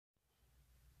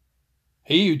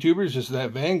Hey YouTubers, it's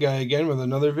that Van guy again with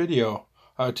another video.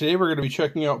 Today we're going to be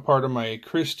checking out part of my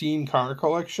Christine car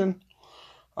collection.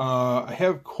 I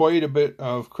have quite a bit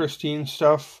of Christine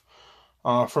stuff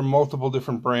from multiple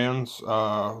different brands.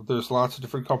 There's lots of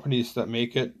different companies that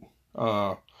make it.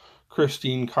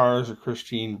 Christine cars or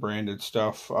Christine branded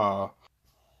stuff.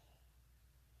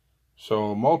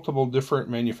 So multiple different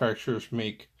manufacturers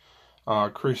make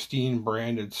Christine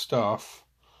branded stuff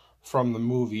from the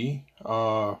movie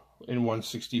in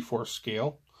 1/64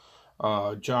 scale.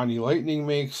 Johnny Lightning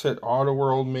makes it, Auto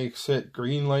World makes it,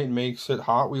 Greenlight makes it,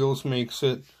 Hot Wheels makes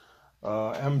it,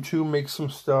 M2 makes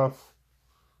some stuff.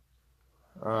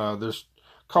 There's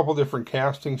a couple different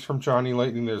castings from Johnny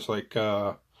Lightning. There's like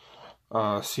a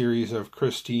series of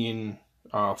Christine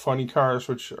funny cars,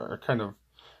 which are kind of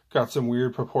got some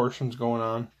weird proportions going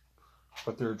on,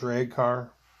 but they're a drag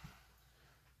car.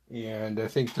 And I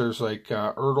think there's like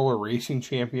Ertl Racing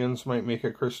Champions might make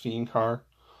a Christine car.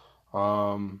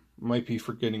 Might be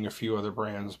forgetting a few other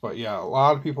brands, but yeah, a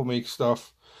lot of people make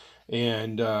stuff,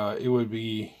 and it would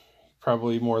be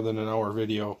probably more than an hour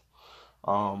video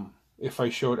if I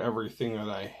showed everything that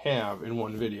I have in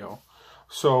one video.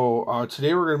 So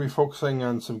today we're going to be focusing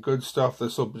on some good stuff.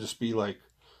 This will just be like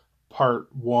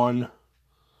part one,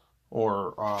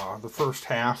 or the first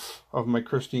half of my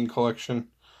Christine collection.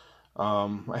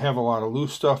 I have a lot of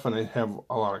loose stuff, and I have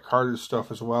a lot of carded stuff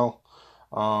as well.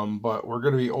 But we're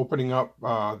going to be opening up,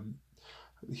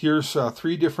 here's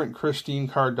 3 different Christine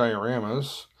card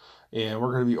dioramas, and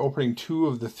we're going to be opening 2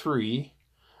 of the 3,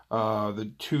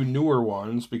 the 2 newer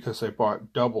ones, because I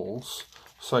bought doubles,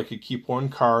 so I could keep one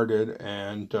carded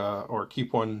and, or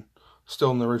keep one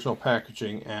still in the original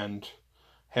packaging and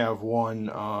have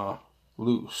one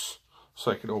loose,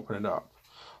 so I could open it up.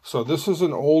 So this is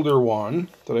an older one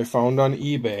that I found on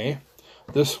eBay.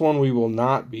 This one we will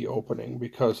not be opening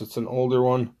because it's an older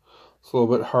one. It's a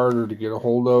little bit harder to get a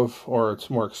hold of, or it's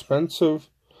more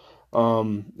expensive.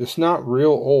 It's not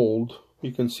real old.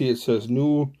 You can see it says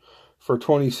new for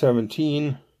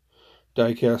 2017.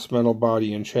 Diecast metal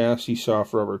body and chassis,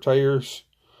 soft rubber tires,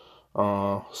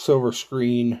 silver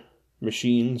screen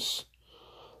machines.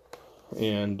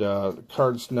 And the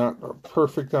card's not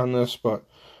perfect on this, but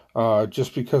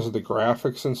just because of the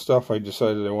graphics and stuff, I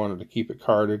decided I wanted to keep it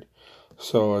carded.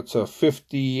 So it's a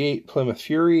 58 Plymouth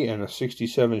Fury and a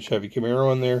 67 Chevy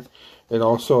Camaro in there. It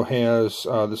also has,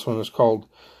 this one is called,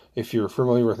 if you're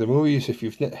familiar with the movies, if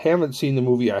you haven't seen the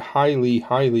movie, I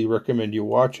highly recommend you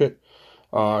watch it.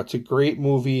 It's a great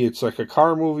movie. It's like a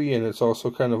car movie, and it's also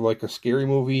kind of like a scary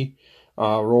movie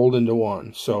rolled into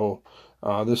one. So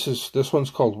this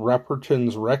one's called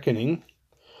Repperton's Reckoning.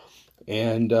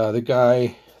 And the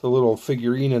guy, the little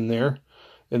figurine in there,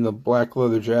 in the black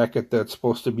leather jacket, that's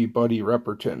supposed to be Buddy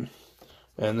Repperton.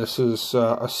 And this is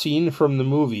a scene from the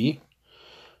movie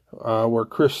where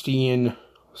Christine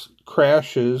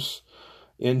crashes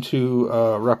into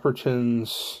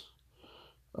Repperton's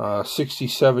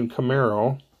 67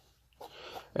 Camaro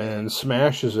and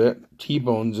smashes it,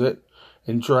 T-bones it,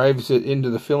 and drives it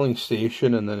into the filling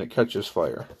station, and then it catches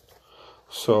fire.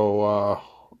 So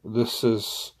this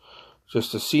is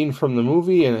just a scene from the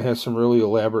movie, and it has some really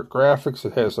elaborate graphics.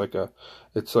 It has like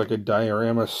it's like a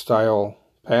diorama style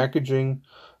packaging.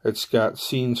 It's got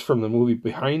scenes from the movie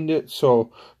behind it.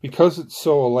 So because it's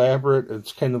so elaborate,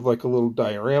 it's kind of like a little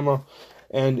diorama,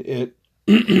 and it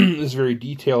is very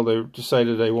detailed. I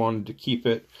decided I wanted to keep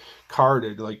it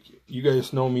carded. Like, you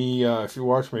guys know me, if you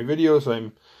watch my videos,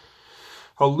 I'm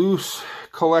a loose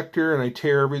collector, and I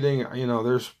tear everything. You know,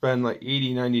 there's been like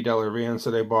 $80, $90 Vans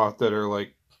that I bought that are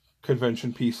like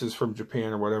convention pieces from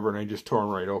Japan or whatever, and I just tore them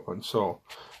right open. So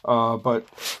but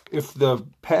if the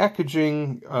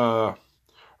packaging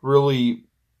really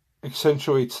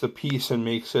accentuates the piece and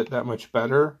makes it that much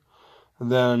better,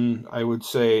 then I would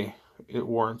say it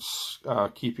warrants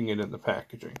keeping it in the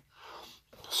packaging.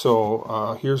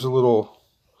 So here's a little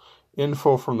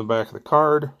info from the back of the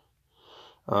card.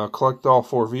 Collect all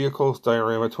 4 vehicles,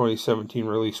 Diorama 2017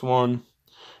 Release 1.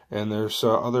 And there's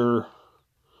other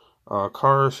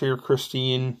cars here,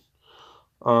 Christine,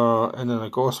 and then a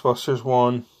Ghostbusters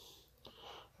one,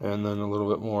 and then a little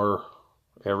bit more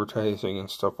advertising and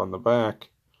stuff on the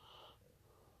back.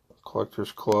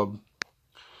 Collectors Club.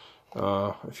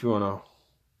 If you want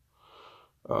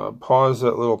to pause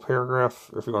that little paragraph,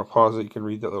 if you want to pause it, you can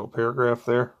read that little paragraph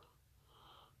there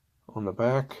on the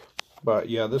back. But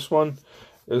yeah, this one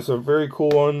is a very cool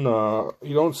one.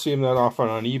 You don't see them that often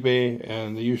on eBay,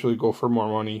 and they usually go for more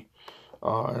money.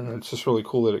 And it's just really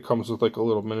cool that it comes with like a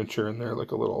little miniature in there,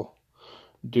 like a little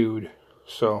dude.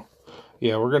 So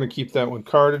yeah, we're going to keep that one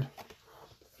carded,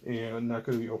 and not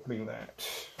going to be opening that.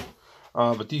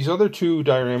 But these other two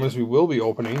dioramas we will be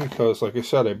opening because, like I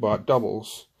said, I bought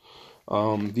doubles.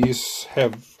 These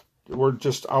were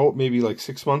just out maybe like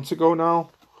 6 months ago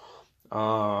now.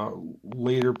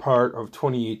 Later part of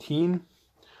 2018.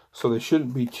 So they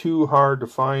shouldn't be too hard to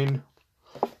find.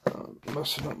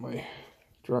 Messing up my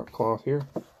drop cloth here.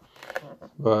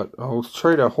 But I'll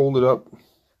try to hold it up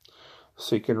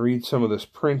so you can read some of this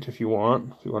print if you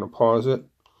want. If you want to pause it,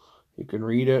 you can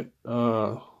read it.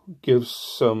 Gives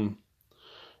some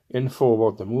info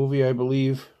about the movie, I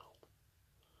believe,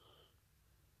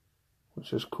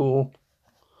 which is cool.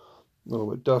 A little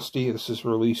bit dusty. This is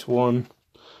release 1.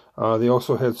 They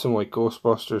also had some like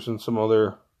Ghostbusters and some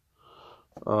other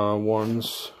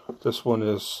ones. This one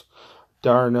is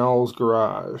Darnell's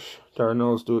Garage.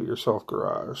 Darnell's Do-It-Yourself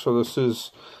Garage. So this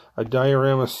is a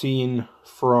diorama scene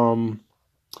from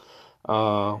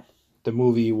the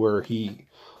movie where he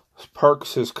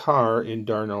parks his car in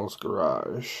Darnell's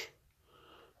garage,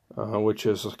 which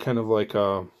is kind of like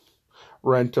a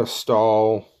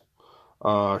rent-a-stall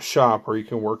shop where you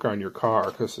can work on your car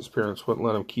because his parents wouldn't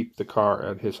let him keep the car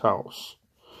at his house.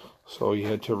 So he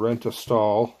had to rent a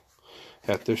stall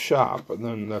at this shop, and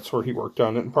then that's where he worked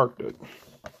on it and parked it.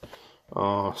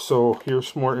 So here's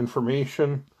some more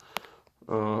information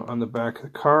on the back of the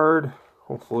card.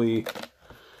 Hopefully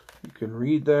you can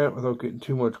read that without getting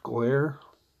too much glare,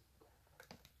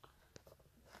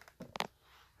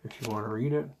 if you want to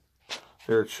read it.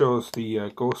 There it shows the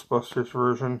Ghostbusters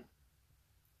version,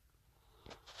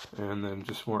 and then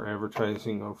just more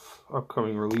advertising of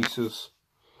upcoming releases.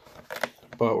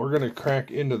 But we're going to crack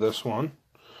into this one.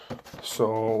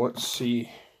 So let's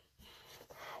see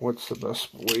what's the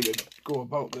best way to go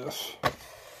about this.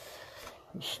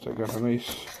 I got a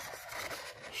nice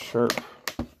sharp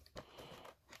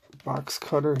box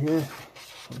cutter here.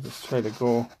 I'll just try to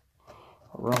go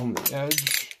around the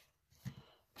edge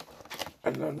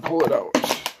and then pull it out.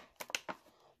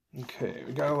 Okay,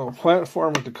 we got a little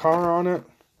platform with the car on it,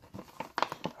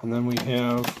 and then we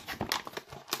have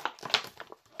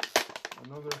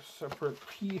another separate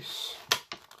piece.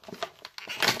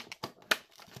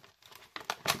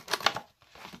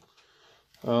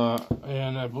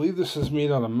 And I believe this is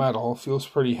made out of metal. Feels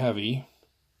pretty heavy.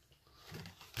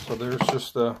 So there's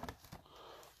just the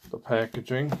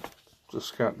packaging.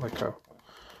 Just got like a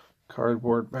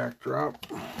cardboard backdrop.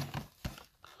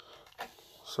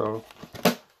 So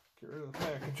get rid of the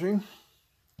packaging.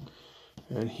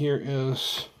 And here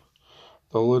is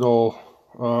the little,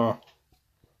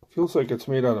 feels like it's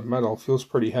made out of metal. Feels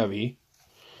pretty heavy.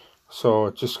 So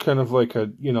it's just kind of like a,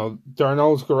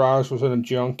 Darnell's Garage was in a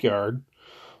junkyard.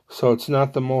 So it's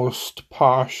not the most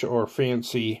posh or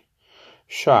fancy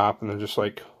shop. And they're just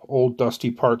like old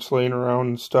dusty parts laying around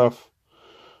and stuff.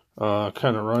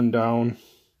 Kind of run down.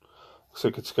 Looks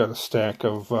like it's got a stack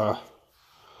of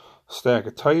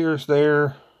tires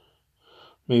there.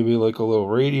 Maybe like a little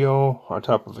radio on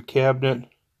top of a cabinet.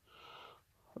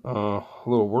 A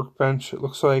little workbench, it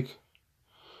looks like.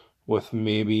 With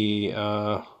maybe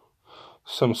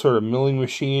some sort of milling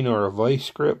machine or a vice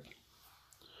grip.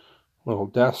 Little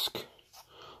desk.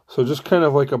 So just kind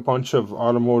of like a bunch of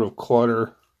automotive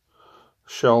clutter.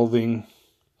 Shelving.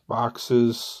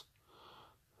 Boxes.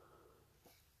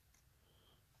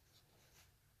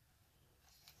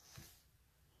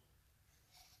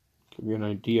 Give you an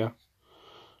idea.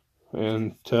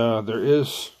 And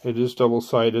it is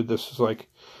double-sided. This is like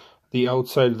the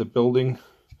outside of the building.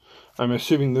 I'm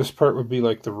assuming this part would be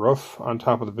like the roof on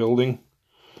top of the building.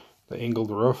 The angled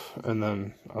roof. And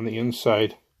then on the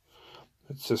inside,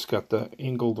 it's just got the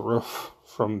angled roof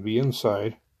from the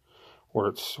inside, where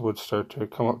it would start to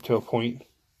come up to a point.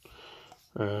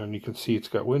 And you can see it's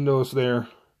got windows there.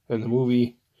 In the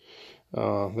movie,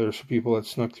 there's people that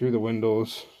snuck through the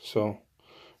windows, so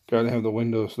gotta have the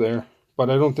windows there. But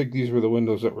I don't think these were the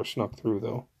windows that were snuck through,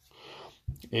 though.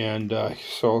 And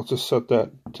so I'll just set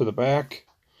that to the back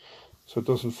so it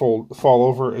doesn't fall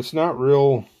over. It's not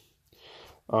real...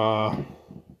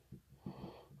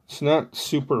 it's not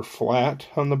super flat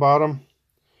on the bottom.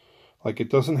 Like, it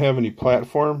doesn't have any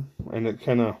platform, and it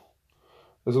kind of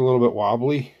is a little bit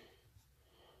wobbly.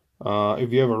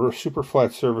 If you have a super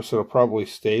flat surface, it'll probably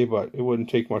stay, but it wouldn't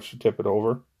take much to tip it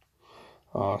over.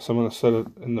 So I'm going to set it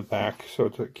in the back so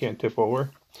it can't tip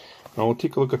over. Now we'll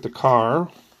take a look at the car.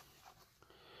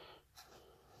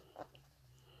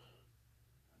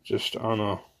 Just on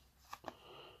a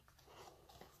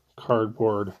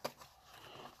cardboard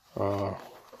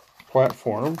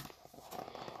platform.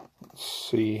 Let's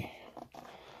see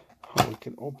how we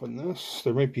can open this.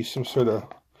 There might be some sort of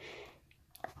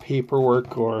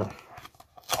paperwork or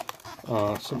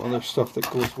Some other stuff that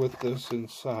goes with this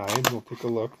inside. We'll take a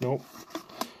look. Nope.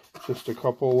 Just a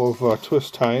couple of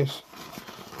twist ties.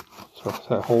 So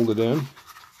that hold it in.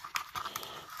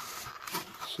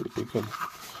 See if we can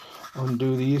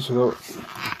undo these without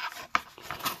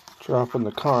dropping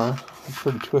the car. I'm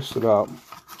pretty twisted up.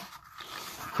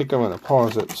 I think I'm going to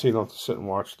pause it so you don't have to sit and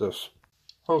watch this.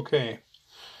 Okay.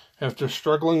 After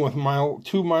struggling with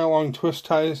 2 mile-long twist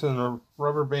ties and a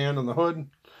rubber band on the hood,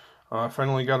 I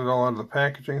finally got it all out of the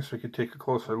packaging so we could take a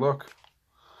closer look.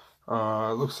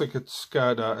 It looks like it's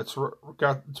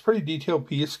pretty detailed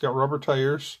piece. It's got rubber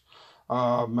tires,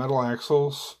 metal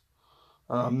axles.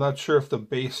 I'm not sure if the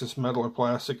base is metal or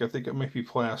plastic. I think it might be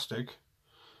plastic.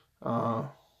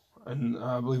 And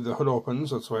I believe the hood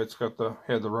opens. That's why it's got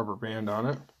had the rubber band on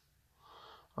it.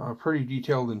 Pretty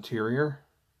detailed interior.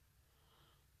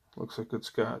 Looks like it's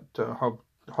got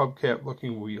hubcap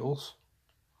looking wheels.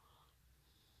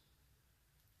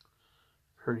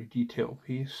 Pretty detailed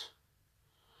piece.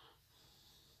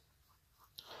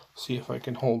 See if I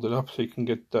can hold it up so you can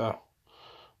get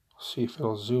see if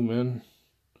it'll zoom in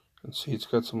and see it's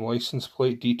got some license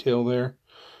plate detail there.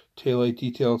 Taillight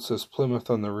detail. It says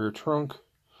Plymouth on the rear trunk.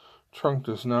 Trunk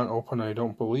does not open, I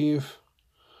don't believe.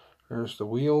 There's the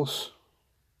wheels.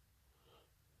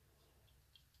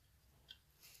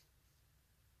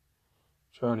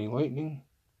 Johnny Lightning.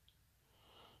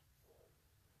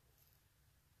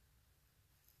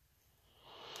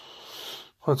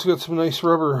 Well, it's got some nice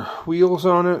rubber wheels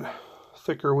on it,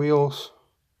 thicker wheels,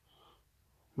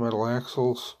 metal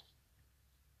axles,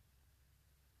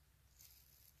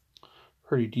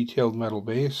 pretty detailed metal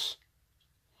base.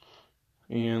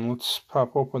 And let's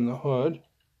pop open the hood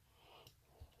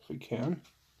if we can.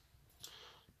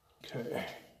 Okay.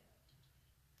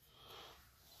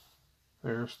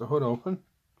 There's the hood open.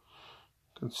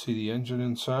 You can see the engine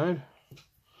inside.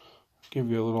 Give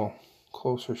you a little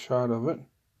closer shot of it.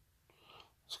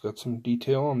 It's got some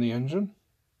detail on the engine.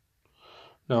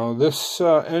 Now this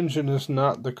engine is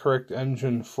not the correct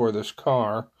engine for this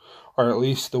car, or at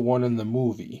least the one in the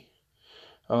movie.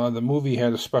 The movie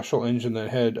had a special engine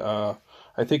that had,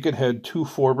 I think it had 2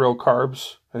 4-barrel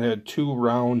carbs. It had 2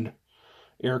 round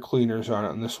air cleaners on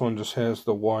it, and this one just has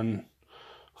the one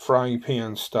frying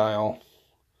pan style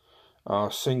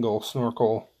single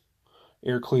snorkel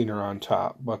air cleaner on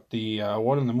top. But the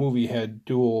one in the movie had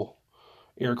dual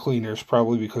air cleaners,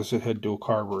 probably because it had dual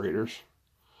carburetors.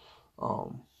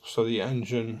 So the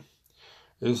engine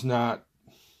is not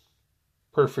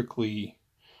perfectly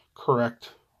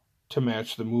correct to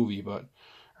match the movie, but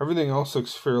everything else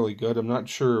looks fairly good. I'm not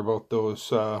sure about those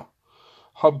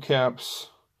hubcaps,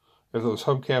 if those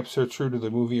hubcaps are true to the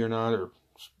movie or not, or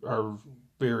are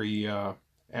very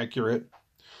accurate.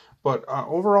 But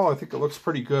overall, I think it looks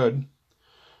pretty good.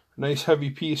 Nice heavy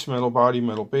piece, metal body,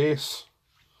 metal base.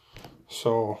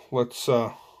 So let's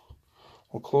we'll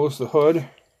close the hood.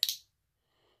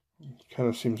 Kind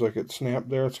of seems like it snapped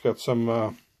there. It's got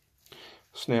some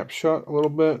snap shut a little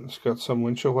bit. It's got some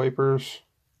windshield wipers.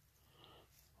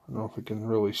 I don't know if we can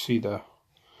really see the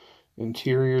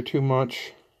interior too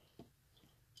much.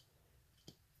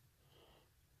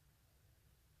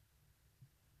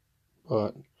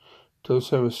 But it does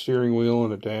have a steering wheel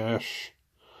and a dash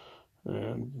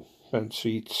and vent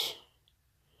seats.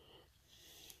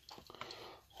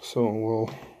 So we'll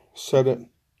set it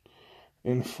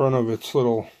in front of its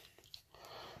little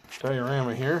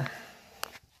diorama here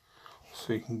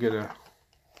so you can get an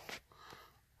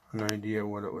idea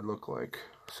what it would look like.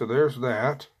 So there's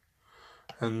that,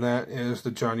 and that is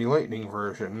the Johnny Lightning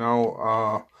version.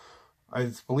 Now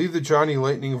I believe the Johnny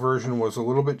Lightning version was a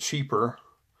little bit cheaper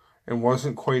and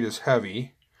wasn't quite as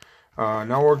heavy.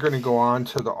 Now we're going to go on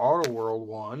to the Auto World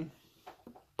one,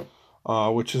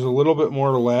 which is a little bit more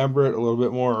elaborate, a little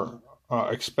bit more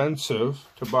expensive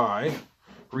to buy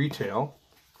retail,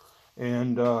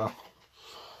 and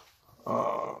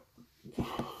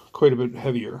quite a bit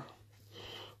heavier.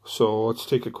 So let's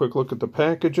take a quick look at the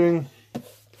packaging. A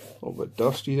little bit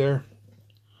dusty there.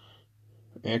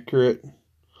 Accurate,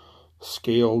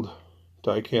 scaled,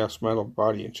 die-cast metal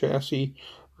body and chassis,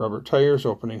 rubber tires,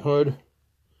 opening hood,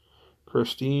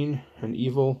 pristine and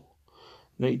evil,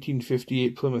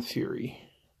 1958 Plymouth Fury.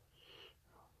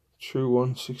 True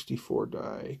 164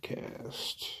 die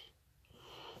cast.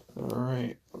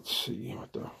 Alright, let's see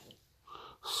what the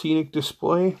scenic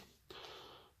display.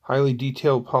 Highly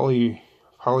detailed poly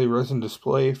resin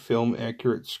display, film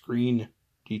accurate screen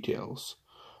details.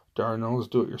 Darnell's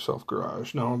do-it-yourself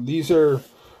garage. Now these are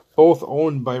both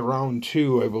owned by Round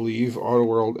 2, I believe, Auto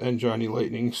World and Johnny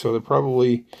Lightning, so they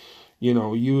probably, you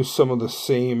know, use some of the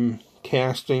same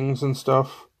castings and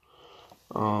stuff.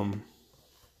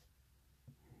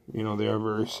 You know, they are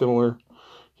very similar.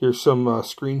 Here's some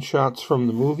screenshots from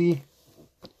the movie.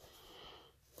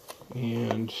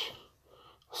 And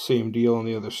same deal on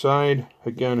the other side.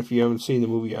 Again, if you haven't seen the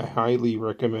movie, I highly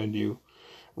recommend you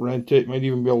rent it. Might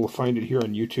even be able to find it here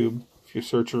on YouTube if you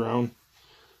search around.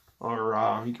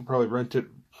 Or you can probably rent it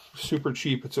super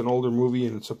cheap. It's an older movie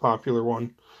and it's a popular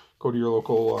one. Go to your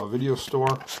local video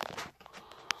store.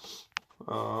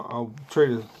 I'll try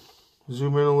to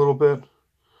zoom in a little bit.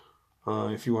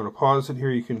 If you want to pause it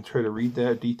here, you can try to read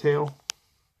that detail.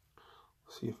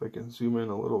 See if I can zoom in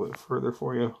a little bit further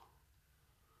for you.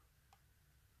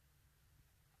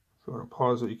 If you want to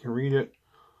pause it, you can read it.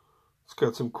 It's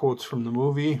got some quotes from the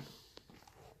movie.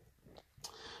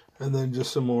 And then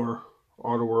just some more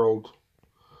Autoworld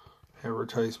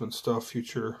advertisement stuff,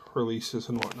 future releases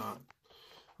and whatnot.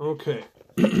 Okay,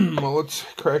 well, let's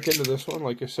crack into this one.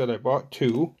 Like I said, I bought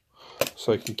two,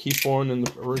 so I can keep one in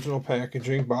the original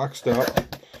packaging, boxed up.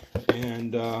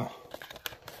 And,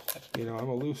 you know, I'm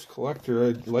a loose collector.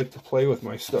 I like to play with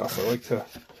my stuff. I like to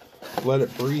let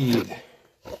it breathe.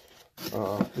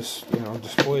 Just, you know,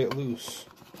 display it loose.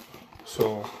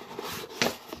 So,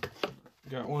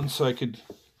 got one so I could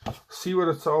see what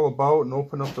it's all about and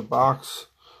open up the box,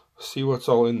 see what's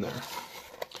all in there.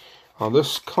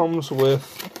 This comes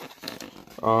with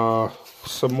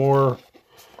some more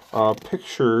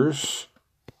pictures,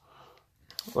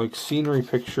 like scenery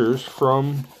pictures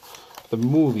from the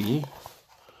movie,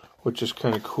 which is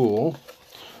kind of cool.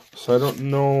 So I don't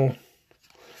know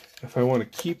if I want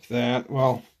to keep that.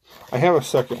 Well, I have a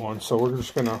second one, so we're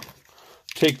just gonna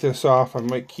take this off. I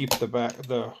might keep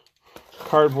the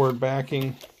cardboard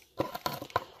backing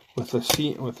with the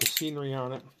scenery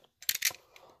on it.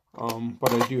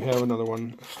 But I do have another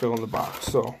one still in the box,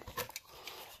 so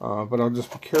but I'll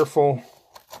just be careful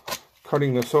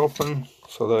cutting this open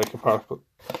so that I can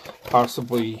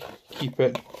possibly keep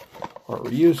it or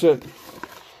reuse it.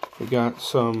 We got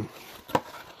some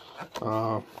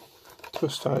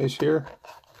twist ties here.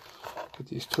 Get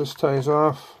these twist ties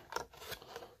off.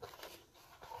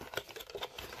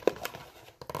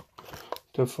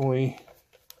 Definitely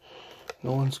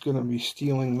no one's gonna be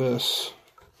stealing this.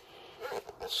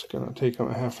 It's going to take them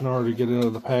a half an hour to get it out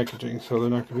of the packaging, so they're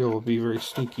not going to be able to be very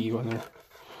sneaky when they're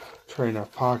trying to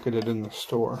pocket it in the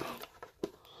store.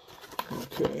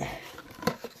 Okay,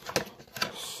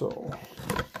 so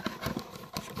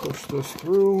push this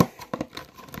through.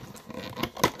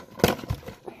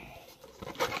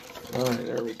 Alright,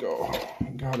 there we go.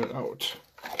 Got it out.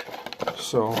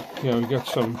 So, yeah, we got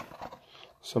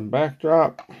some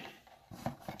backdrop,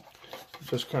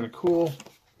 which is kind of cool.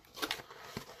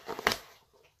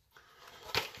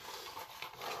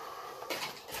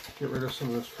 Get rid of some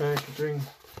of this packaging.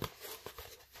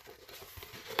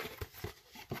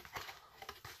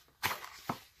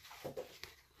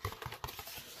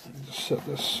 Just set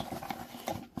this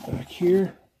back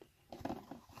here.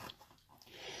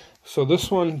 So this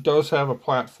one does have a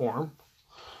platform,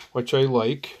 which I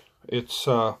like. It's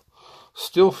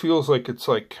still feels like it's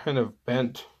like kind of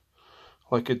bent.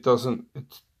 Like it doesn't,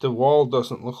 the wall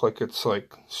doesn't look like it's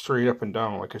like straight up and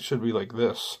down, like it should be like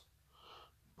this.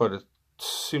 But it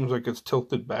seems like it's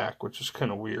tilted back, which is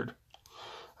kind of weird.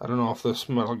 I don't know if this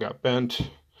metal got bent.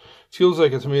 Feels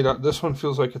like it's made out, this one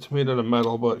feels like it's made out of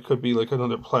metal, but it could be like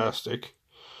another plastic.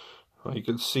 You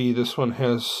can see this one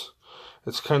has,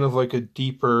 it's kind of like a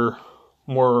deeper,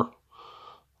 more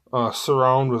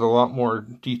surround with a lot more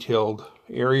detailed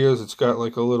areas. It's got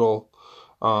like a little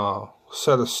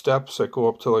set of steps that go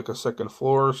up to like a second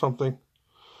floor or something.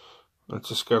 It's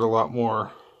just got a lot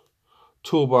more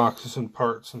toolboxes and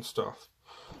parts and stuff.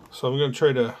 So I'm going to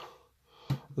try to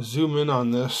zoom in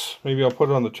on this. Maybe I'll put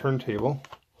it on the turntable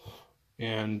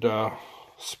and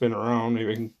spin around.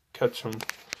 Maybe I can catch some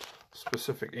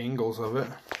specific angles of it.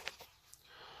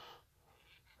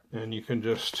 And you can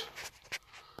just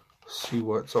see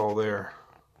what's all there.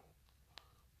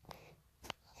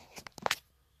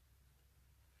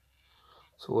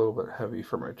 It's a little bit heavy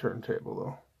for my turntable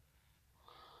though.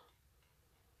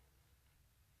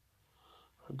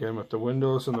 Again, with the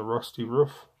windows and the rusty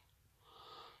roof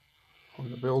on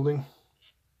the building.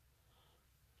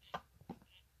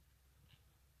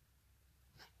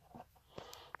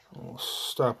 We'll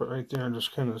stop it right there and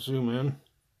just kind of zoom in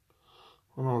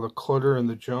on all the clutter and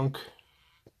the junk.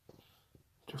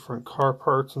 Different car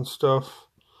parts and stuff.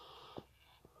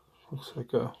 Looks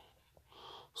like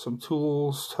some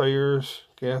tools, tires,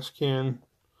 gas can,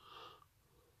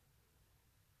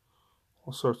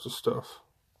 all sorts of stuff.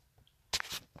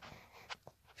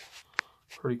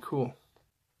 Pretty cool.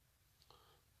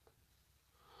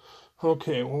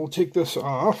 Okay, we'll take this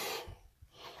off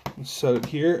and set it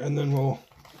here, and then we'll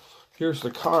here's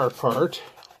the car part.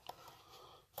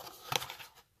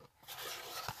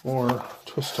 More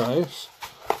twist ties.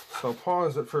 So I'll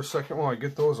pause it for a second while I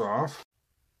get those off.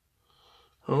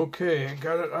 Okay, I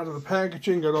got it out of the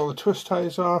packaging, got all the twist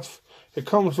ties off. It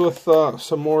comes with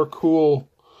some more cool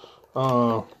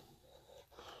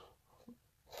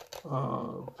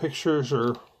pictures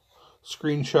or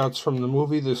screenshots from the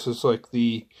movie. This is like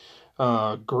the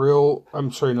grill,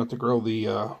 I'm sorry, not the grill,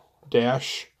 the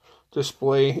dash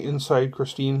display inside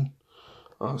Christine.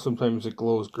 Sometimes it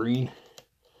glows green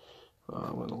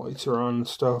when the lights are on and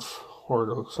stuff, or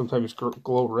it'll sometimes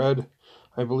glow red,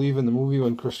 I believe, in the movie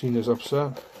when Christine is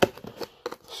upset.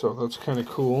 So that's kind of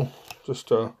cool.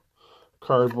 Just a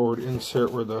cardboard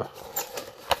insert where the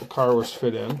car was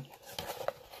fit in.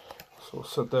 So we'll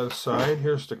set that aside.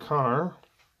 Here's the car.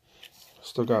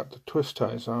 Still got the twist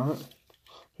ties on it.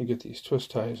 Let me get these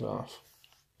twist ties off.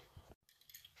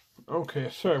 Okay,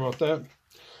 sorry about that.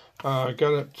 I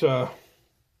got it,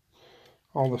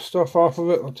 all the stuff off of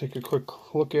it. I'll take a quick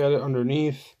look at it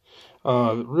underneath.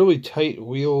 Really tight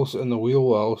wheels in the wheel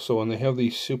well, so when they have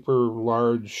these super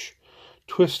large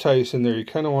twist ties in there, you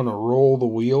kind of want to roll the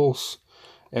wheels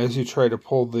as you try to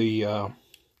pull the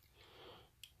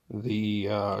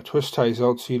twist ties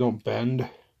out so you don't bend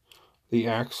the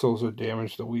axles or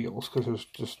damage the wheels, because there's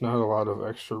just not a lot of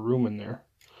extra room in there.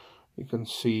 You can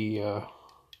see,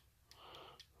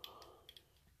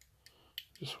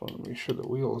 just want to make sure the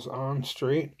wheel is on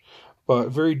straight, but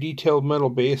very detailed metal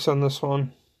base on this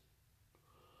one.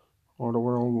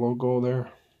 Autoworld logo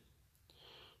there.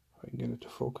 If I can get it to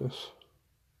focus.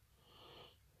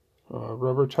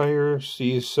 Rubber tires.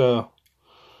 These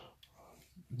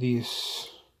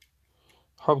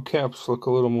hubcaps look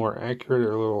a little more accurate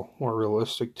or a little more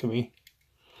realistic to me.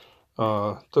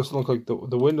 Doesn't look like the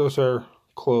windows are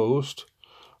closed,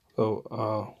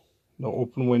 though. No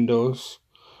open windows.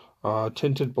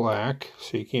 Tinted black,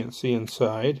 so you can't see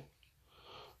inside.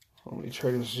 Let me try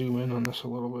to zoom in on this a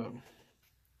little bit.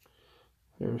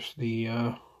 There's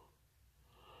the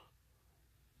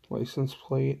license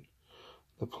plate,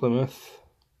 the Plymouth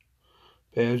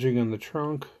badging on the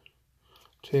trunk,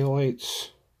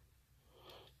 taillights,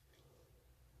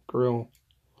 grill,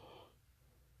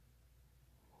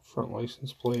 front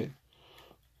license plate.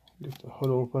 Get the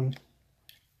hood open.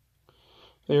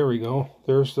 There we go.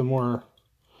 There's the more,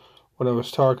 what I was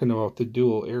talking about, the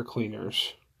dual air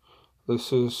cleaners.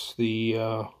 This is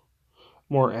the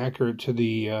more accurate to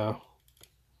the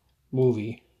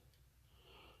movie.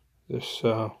 This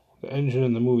the engine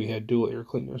in the movie had dual air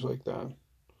cleaners like that.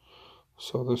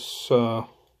 So this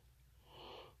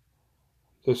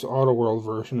this Autoworld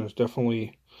version is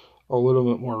definitely a little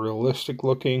bit more realistic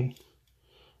looking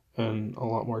and a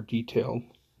lot more detailed.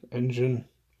 Engine,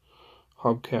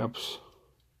 hubcaps,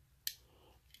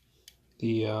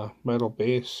 the metal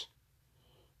base.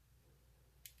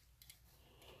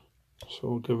 So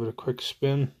we'll give it a quick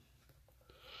spin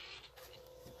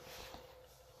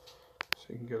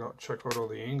so you can check out all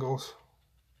the angles.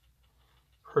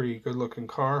 Pretty good looking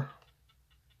car.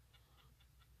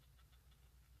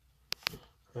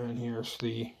 And here's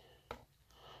the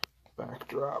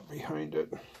backdrop behind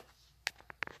it.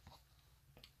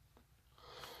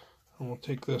 And we'll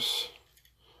take this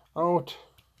out,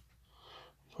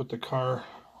 put the car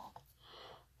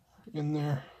in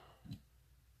there,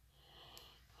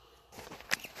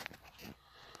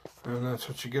 and that's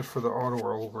what you get for the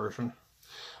Autoworld version.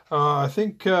 I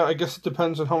think, I guess it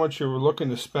depends on how much you were looking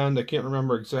to spend. I can't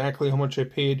remember exactly how much I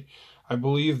paid. I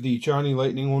believe the Johnny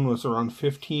Lightning one was around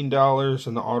 $15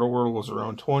 and the Autoworld was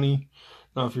around $20.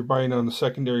 Now, if you're buying on the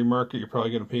secondary market, you're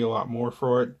probably going to pay a lot more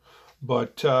for it.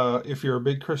 But if you're a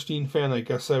big Christine fan, I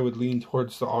guess I would lean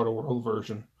towards the Autoworld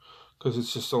version, because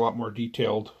it's just a lot more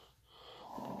detailed.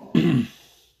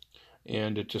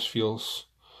 And it just feels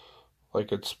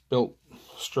like it's built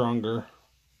stronger,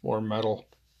 more metal.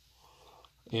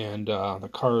 And the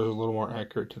car is a little more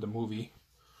accurate to the movie.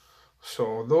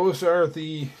 So those are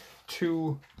the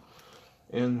 2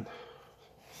 and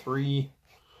 3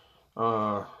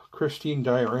 Christine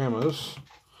dioramas.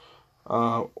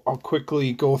 I'll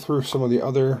quickly go through some of the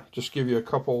other, just give you a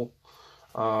couple,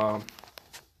 a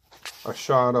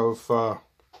shot of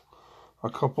a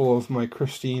couple of my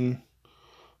Christine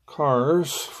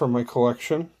cars from my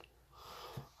collection.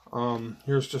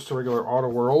 Here's just a regular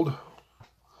Autoworld.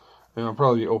 And I'll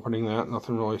probably be opening that.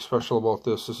 Nothing really special about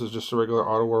this. This is just a regular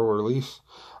Autoworld release.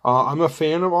 I'm a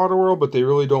fan of Autoworld, but they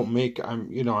really don't make, I'm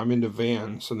into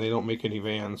vans, and they don't make any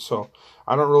vans, so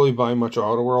I don't really buy much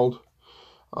Autoworld.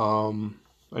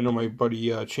 I know my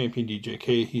buddy Champion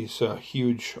DJK, he's a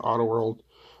huge Autoworld.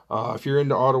 If you're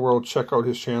into Autoworld, check out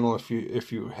his channel if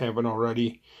you haven't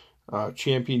already.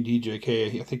 Champion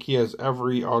DJK. I think he has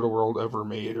every Auto World ever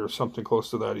made or something close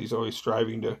to that. He's always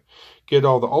striving to get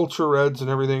all the ultra reds and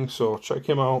everything, so check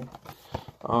him out.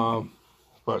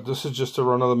 But this is just a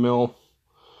run-of-the-mill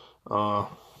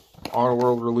Auto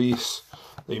World release.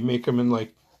 They make them in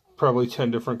like probably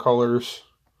 10 different colors.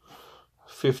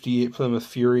 58 Plymouth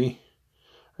Fury.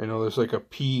 I know there's like a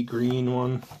pea green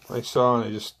one I saw, and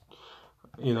I just,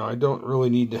 you know, I don't really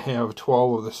need to have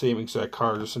 12 of the same exact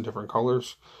car, just in different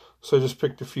colors. So I just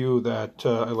picked a few that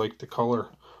I like the color.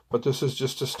 But this is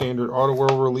just a standard Auto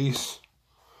World release.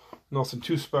 Nothing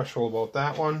too special about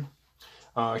that one.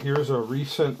 Here's a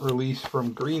recent release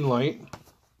from Greenlight.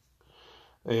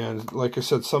 And like I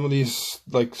said, some of these,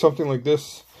 like something like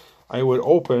this, I would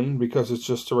open because it's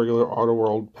just a regular Auto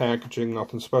World packaging,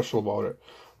 nothing special about it.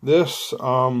 This,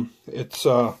 it's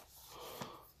a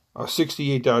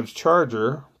 68 Dodge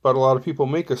Charger, but a lot of people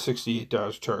make a 68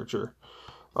 Dodge Charger.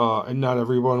 And not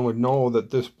everyone would know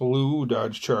that this blue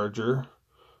Dodge Charger,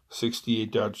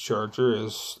 68 Dodge Charger,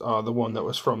 is the one that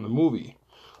was from the movie.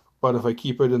 But if I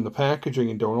keep it in the packaging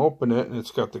and don't open it, and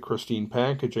it's got the Christine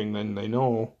packaging, then they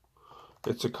know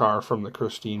it's a car from the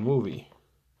Christine movie.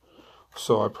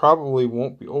 So I probably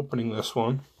won't be opening this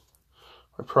one.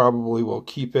 I probably will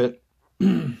keep it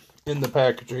in the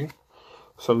packaging.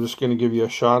 So I'm just going to give you a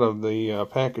shot of the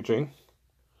packaging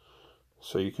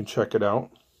so you can check it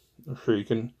out. I'm sure you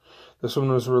can. This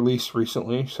one was released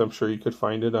recently, so I'm sure you could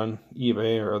find it on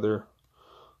eBay or other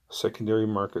secondary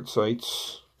market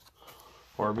sites,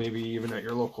 or maybe even at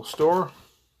your local store.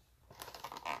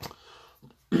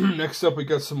 Next up, we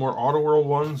got some more Auto World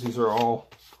ones. These are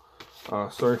all,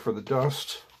 sorry for the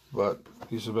dust, but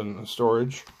these have been in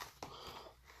storage.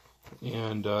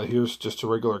 And here's just a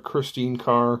regular Christine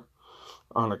car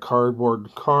on a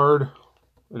cardboard card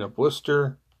in a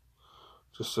blister.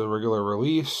 Just a regular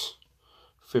release.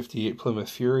 58 Plymouth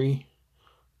Fury.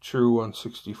 True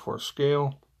 1/64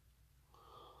 scale.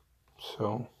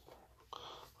 So, I'll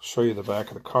show you the back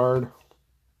of the card.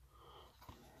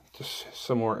 Just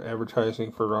some more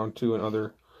advertising for round 2 and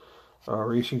other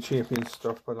Racing Champion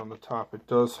stuff. But on the top it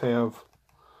does have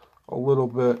a little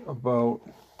bit about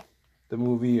the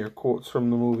movie or quotes from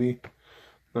the movie.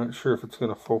 Not sure if it's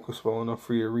going to focus well enough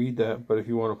for you to read that, but if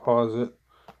you want to pause it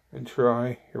and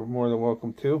try, you're more than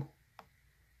welcome to.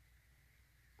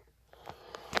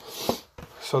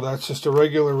 So that's just a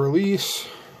regular release.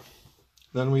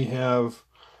 Then we have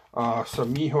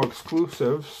some Miho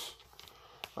exclusives.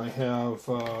 I have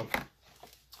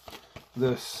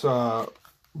this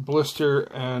blister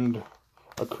and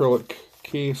acrylic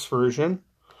case version.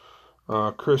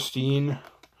 Christine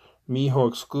Miho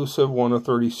exclusive, 1 of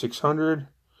 3600.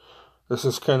 This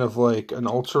is kind of like an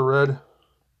ultra red,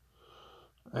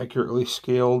 accurately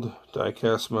scaled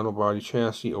diecast metal body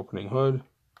chassis, opening hood,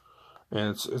 and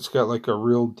it's got like a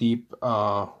real deep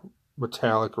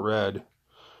metallic red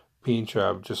paint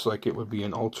job, just like it would be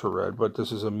an ultra red, but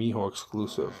this is a Miho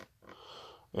exclusive.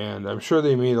 And I'm sure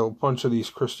they made a bunch of these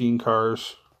Christine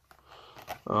cars.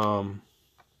 You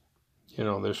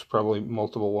know, there's probably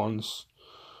multiple ones.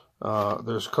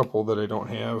 There's a couple that I don't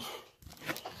have,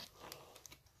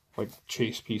 like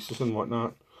chase pieces and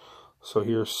whatnot. So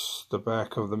here's the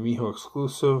back of the Miho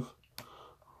exclusive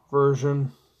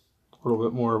version. A little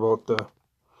bit more about the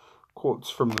quotes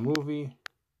from the movie.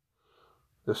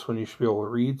 This one you should be able to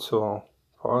read, so I'll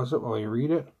pause it while you read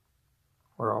it.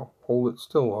 Or I'll hold it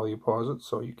still while you pause it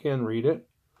so you can read it.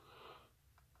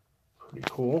 Pretty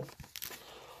cool.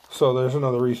 So there's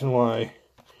another reason why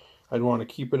I'd want to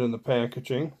keep it in the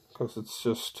packaging, because it's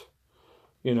just,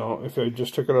 you know, if I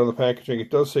just took it out of the packaging,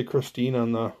 it does say Christine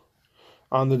on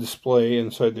the display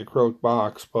inside the acrylic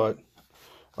box, but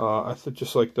I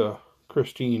just like the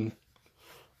Christine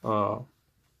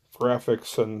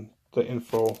graphics and the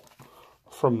info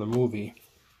from the movie.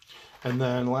 And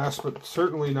then last but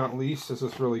certainly not least, this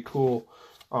is really cool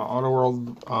Auto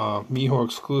World Miho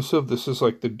exclusive. This is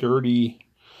like the dirty,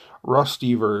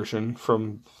 rusty version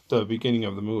from the beginning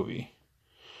of the movie,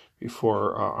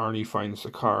 before Arnie finds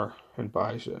the car and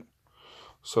buys it.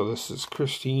 So this is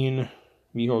Christine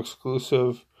Miho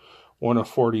exclusive, 1 of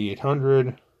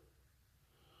 4800.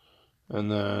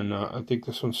 And then I think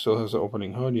this one still has the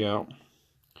opening hood, yeah.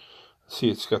 See,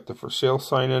 it's got the for sale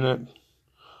sign in it.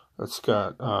 It's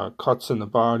got cuts in the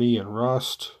body and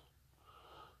rust.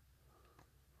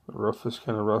 The roof is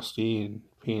kind of rusty and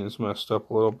paint is messed up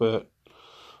a little bit.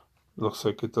 Looks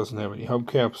like it doesn't have any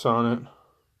hubcaps on it.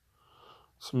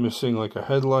 It's missing like a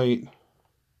headlight.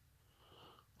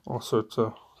 All sorts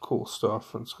of cool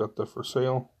stuff. And it's got the for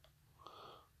sale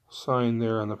sign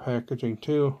there on the packaging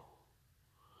too.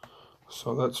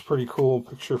 So that's pretty cool.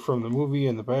 Picture from the movie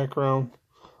in the background.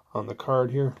 on the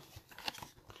card here.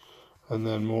 And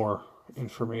then more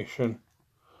information,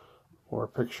 more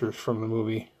pictures from the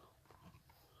movie.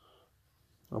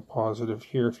 I'll pause it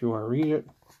here if you want to read it.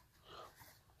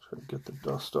 Try to get the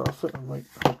dust off it. I might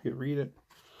help you read it.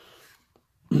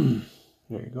 There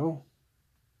you go.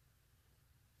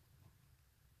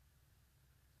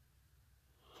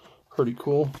 Pretty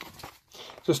cool.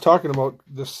 Just talking about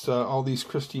this, all these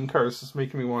Christine cars is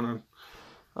making me want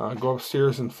to go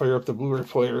upstairs and fire up the Blu-ray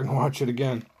player and watch it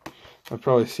again. I've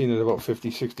probably seen it about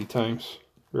 50, 60 times.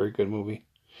 Very good movie.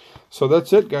 So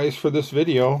that's it, guys, for this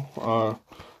video.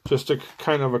 Just a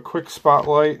kind of a quick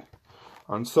spotlight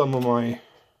on some of my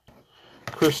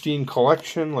Christine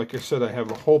collection. Like I said, I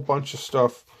have a whole bunch of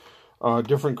stuff.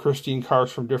 Different Christine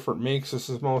cars from different makes. This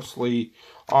is mostly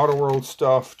Auto World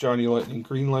stuff, Johnny Lightning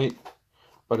Greenlight,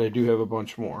 but I do have a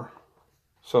bunch more.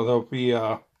 So there'll be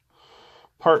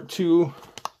part 2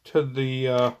 to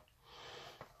the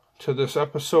to this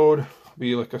episode.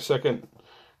 Be like a second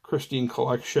Christine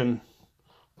collection.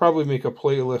 Probably make a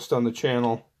playlist on the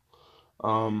channel,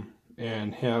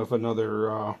 and have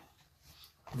another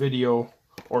video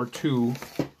or 2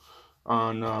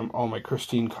 on all my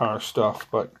Christine car stuff.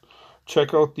 But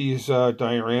check out these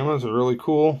dioramas. They're really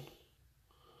cool.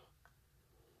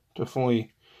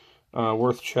 Definitely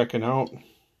worth checking out.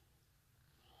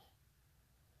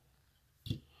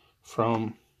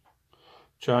 From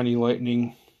Johnny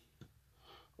Lightning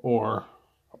or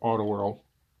Auto World.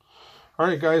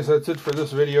 Alright guys, that's it for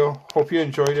this video. Hope you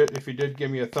enjoyed it. If you did,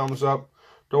 give me a thumbs up.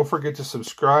 Don't forget to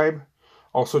subscribe.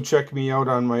 Also check me out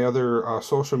on my other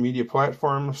social media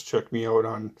platforms. Check me out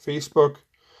on Facebook,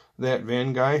 That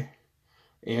Van Guy.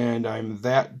 And I'm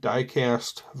That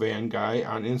Diecast Van Guy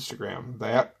on Instagram.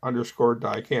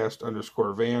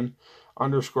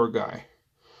 That_Diecast_Van_Guy.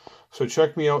 So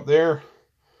check me out there.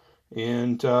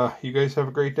 And you guys have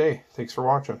a great day. Thanks for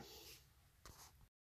watching.